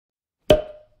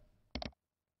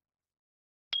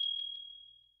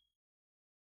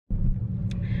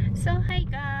So hi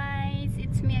guys,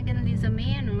 it's me again, Liza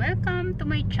Mejer, and welcome to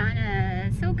my channel.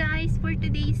 So guys, for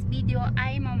today's video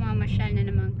ay mamamasyal na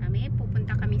naman kami.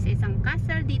 Pupunta kami sa isang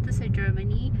castle dito sa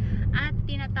Germany at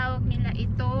tinatawag nila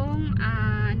itong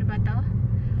ano ba to?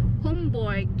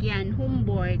 Homburg. Yan,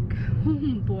 Homburg.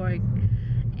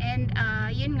 And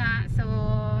yun nga, so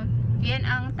yan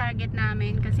ang target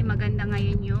namin kasi maganda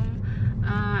ngayon yung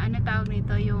ano tawag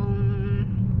nito, yung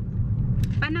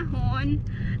panahon.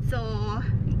 So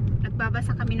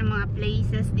nagbabasa kami ng mga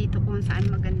places dito kung saan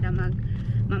maganda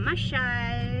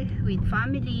mamasyal with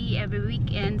family every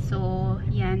weekend. So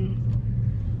yan,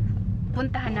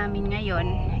 puntahan namin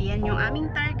ngayon. Yan yung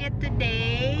aming target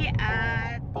today.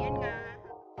 At yun nga,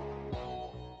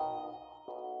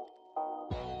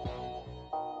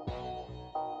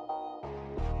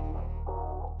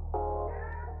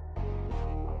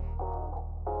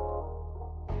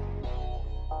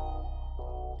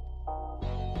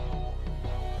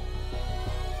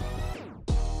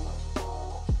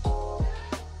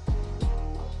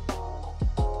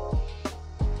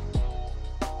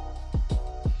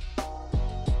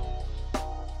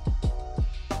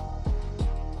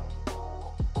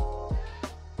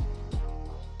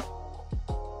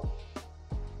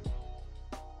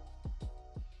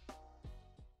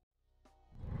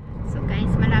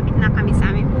 malapit na kami sa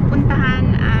aming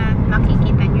pupuntahan at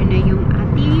makikita nyo na yung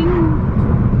ating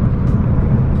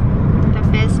the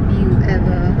best view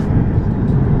ever.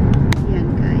 Yan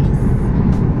guys,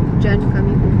 dyan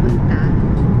kami pupunta.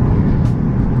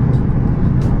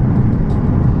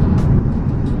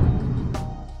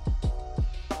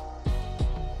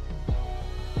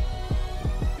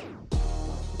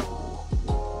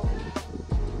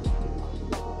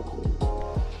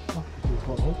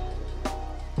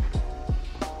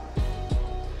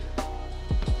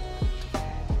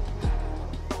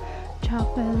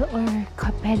 Chapel or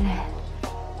Kapelle.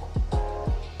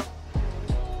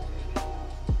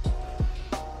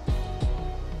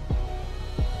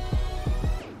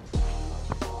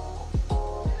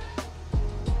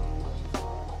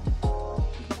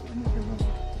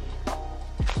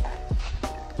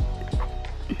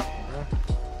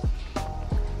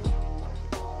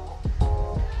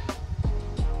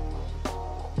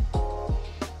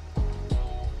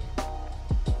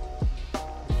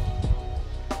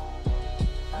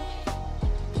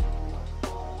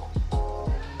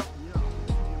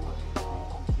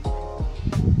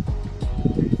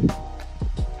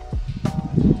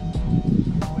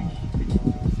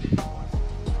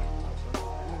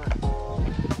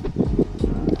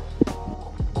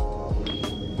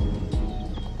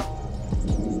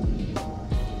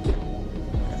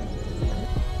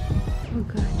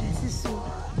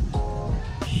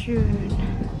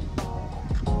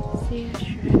 Sehr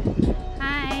schön.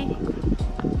 Hi.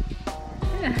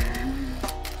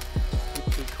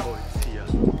 Kreuz hier.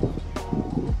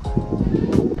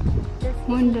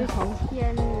 Wundervoll.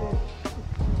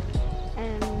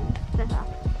 Besser.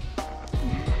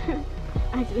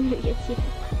 Also wenn wir jetzt hier.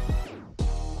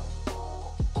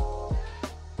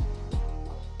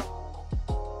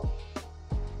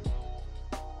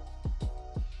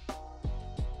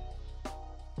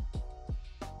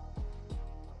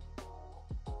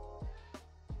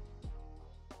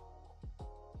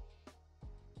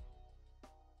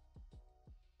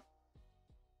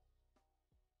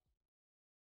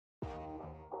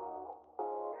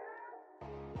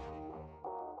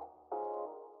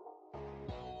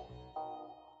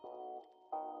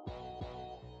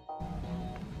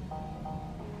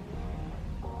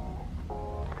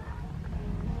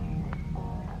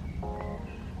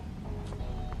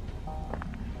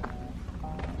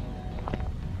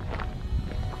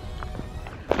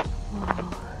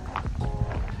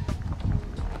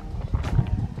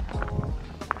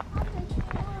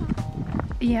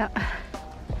 Ja.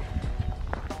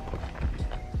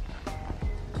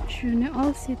 Schöne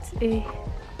Aussicht, ey.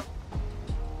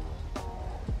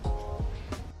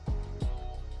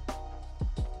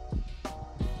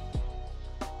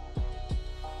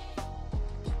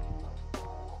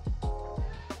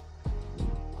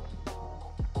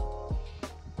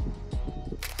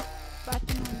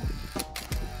 Warte mal.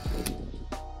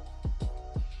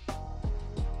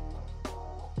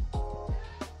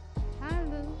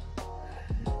 Hallo.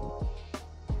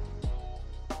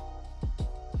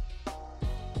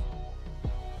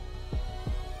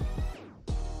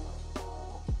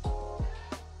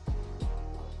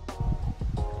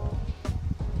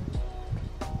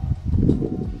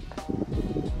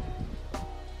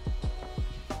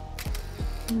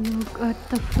 Look at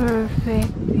the perfect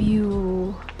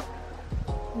view.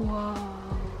 Wow.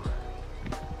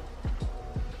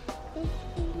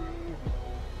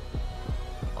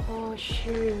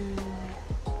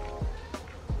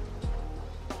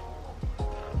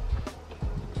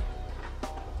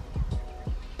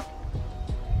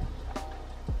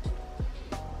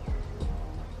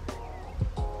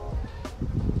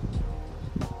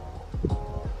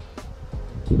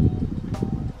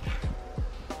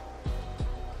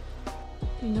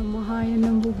 Pinamahayan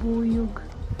ng bubuyog.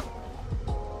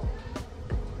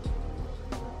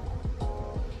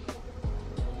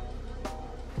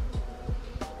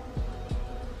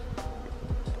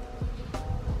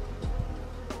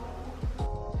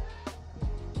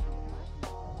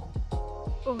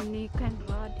 Oh, Nick and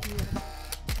Rod here.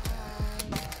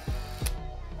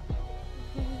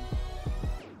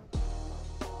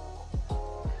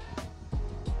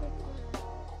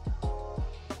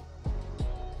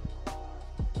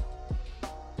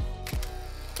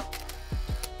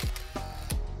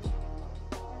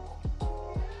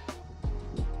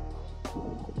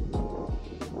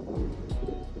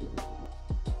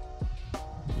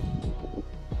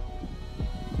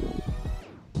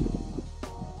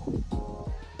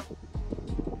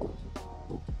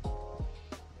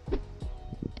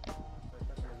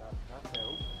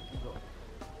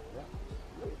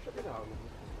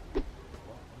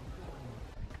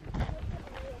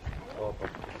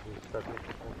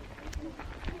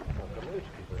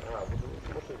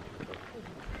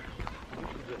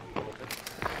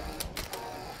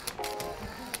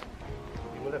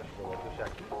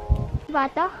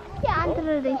 Weiter, die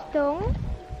andere Richtung.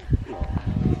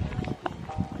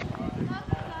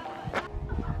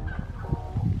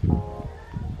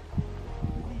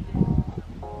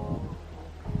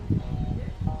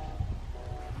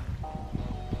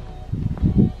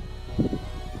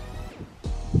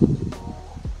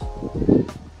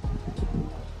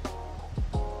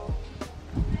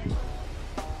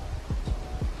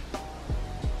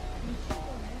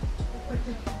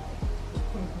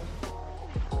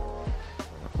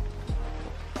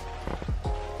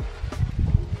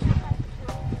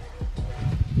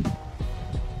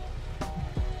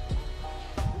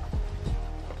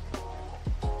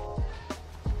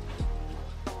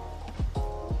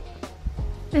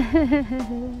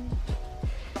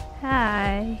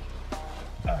 Hi.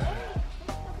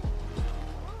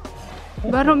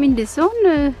 Warum in der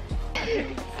Sonne?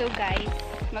 So guys,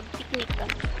 mag-picnic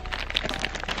kami.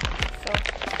 So,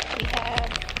 we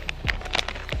have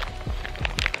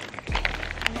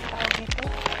ano tawag nito?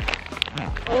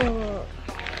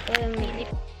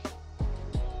 Bulit.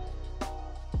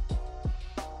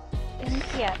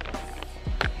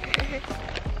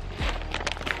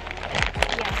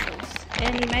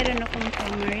 And mayroon akong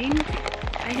tamarind.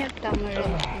 I have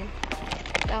tamarind here.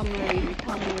 Tamarind.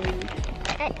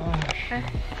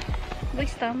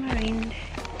 Where's tamarind?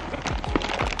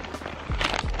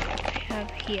 I have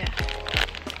here.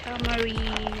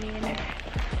 Tamarind.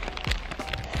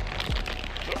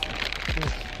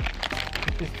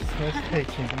 Das ist das nächste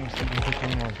Päckchen, du musst ein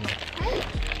bisschen machen.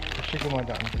 Ich schicke mal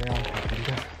da Andrea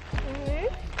wieder.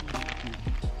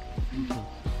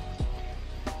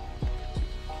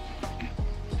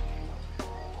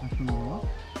 Hast du noch?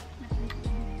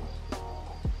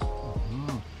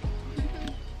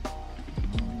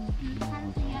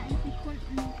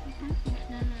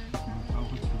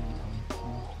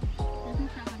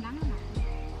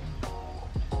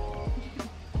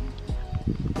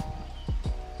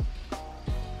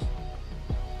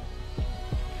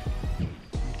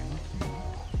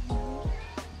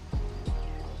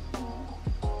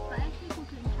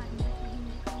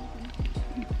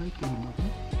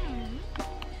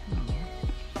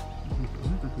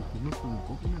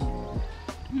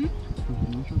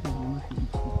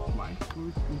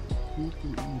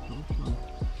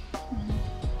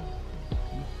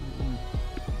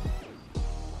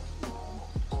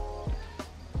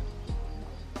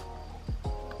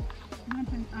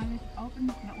 Alles auch in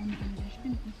da unten. Das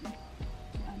stimmt, das ist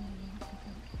die andere.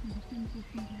 Das sind so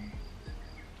viele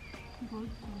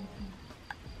Goldgründe.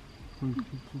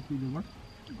 So viele was?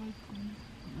 Goldgründe.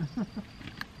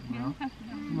 Ja.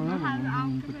 Naja,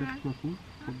 dann wird das ja gut.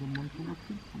 Von dem Mann schon was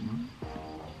finden, ne?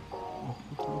 Ach,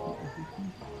 das ist auch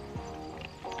nicht.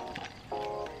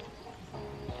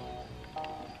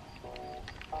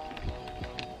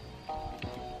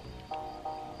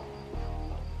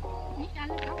 Nicht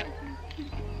alles auch.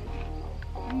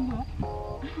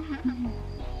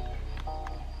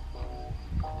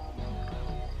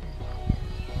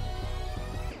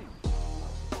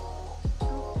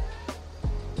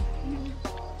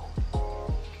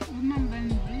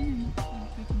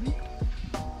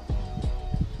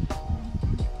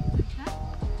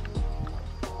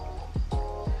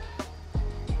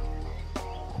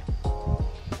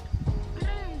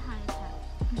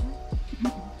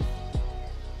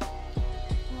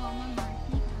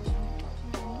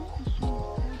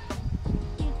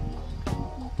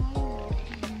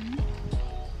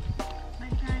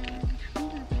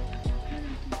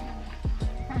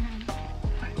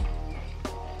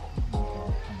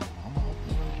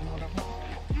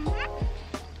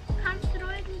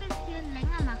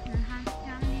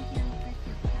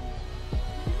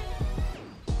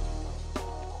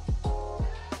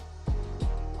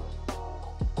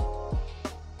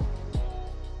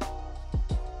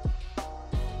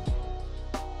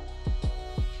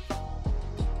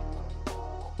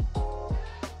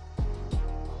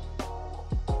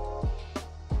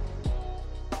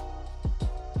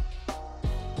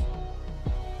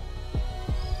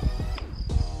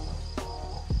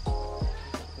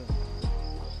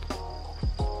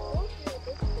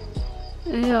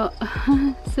 Yeah,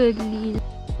 sadly.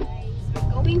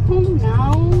 We're going home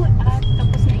now at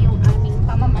tapos na yung aming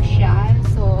pamamasyal.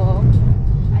 So,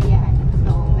 ayan.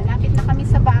 So, malapit na kami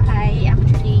sa bahay.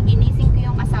 Actually, ginising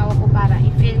ko yung asawa ko para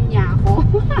i-film niya ako.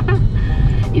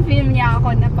 I-film niya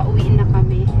ako na pauwi na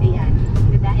kami. Ayan.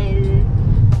 Dahil,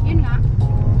 yun nga,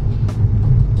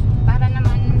 para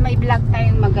naman may vlog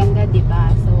tayong maganda,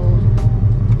 diba? So,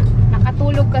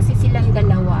 nakatulog kasi silang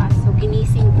dalawa. So,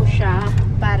 ginising ko siya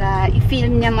para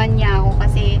i-film naman niya ako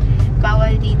kasi bawal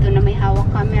dito na may hawak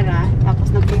camera tapos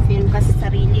nag-film ka sa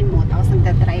sarili mo tapos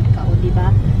nagda-drive ka, o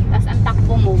diba? Tapos ang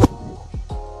takbo mo,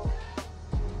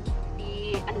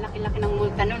 ang laki-laki ng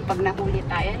multa nun pag nahuli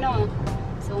tayo, no?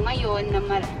 So ngayon,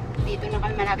 dito na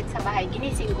kami malapit sa bahay,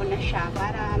 ginising ko na siya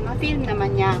para ma-film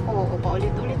naman niya ako o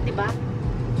paulit-ulit, diba?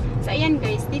 So ayan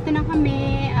guys, dito na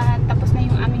kami at tapos na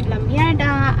yung aming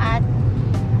lamyada at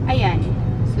ayan,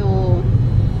 so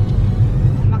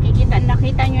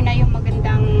nakita nyo na yung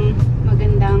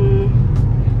magandang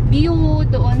view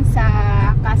doon sa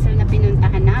castle na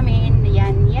pinuntahan namin.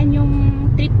 Yan yung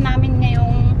trip namin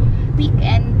ngayong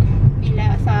weekend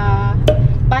sa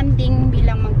bonding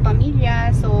bilang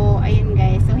magpamilya. So ayan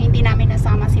guys, so hindi namin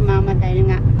nasama si mama dahil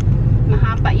nga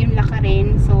mahaba yung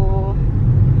lakarin. So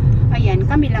ayan,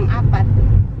 kami lang apat.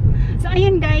 So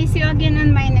ayan guys, see you again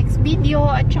on my next video.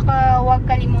 At saka huwag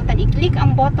kalimutan i-click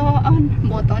ang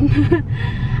button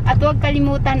at huwag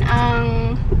kalimutan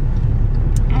ang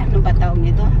ano ba tawag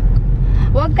nito?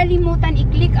 Huwag kalimutan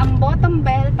i-click ang bottom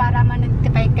bell para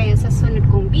ma-notify kayo sa sunod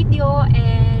kong video.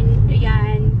 And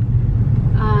ayan,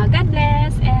 God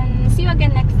bless and see you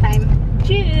again next time.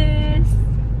 Cheers!